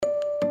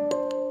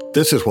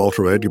This is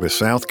Walter Edgar with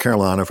South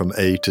Carolina from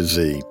A to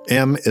Z.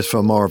 M is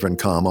for Marvin,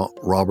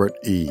 Robert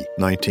E.,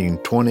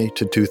 1920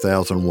 to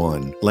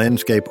 2001,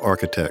 landscape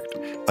architect.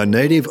 A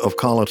native of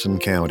Colleton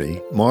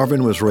County,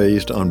 Marvin was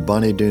raised on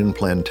Bonnie Doon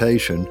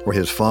Plantation, where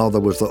his father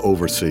was the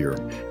overseer.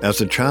 As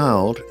a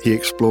child, he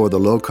explored the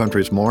Low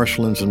Country's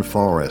marshlands and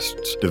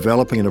forests,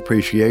 developing an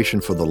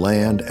appreciation for the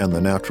land and the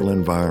natural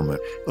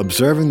environment.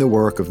 Observing the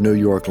work of New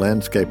York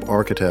landscape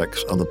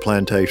architects on the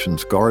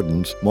plantation's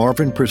gardens,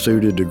 Marvin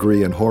pursued a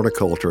degree in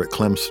horticulture at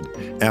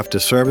Clemson. After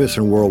service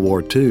in World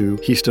War II,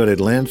 he studied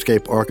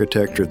landscape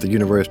architecture at the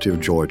University of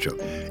Georgia.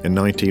 In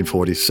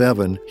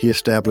 1947, he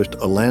established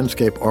a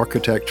landscape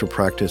architecture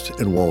practice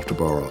in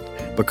Walterboro.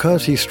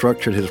 Because he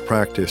structured his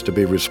practice to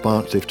be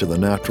responsive to the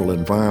natural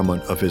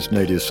environment of his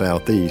native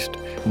Southeast,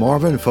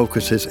 Marvin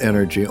focused his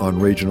energy on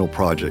regional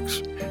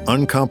projects.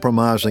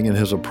 Uncompromising in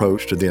his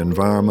approach to the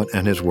environment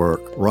and his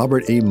work,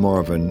 Robert E.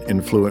 Marvin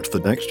influenced the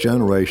next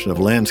generation of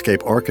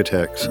landscape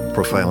architects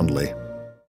profoundly.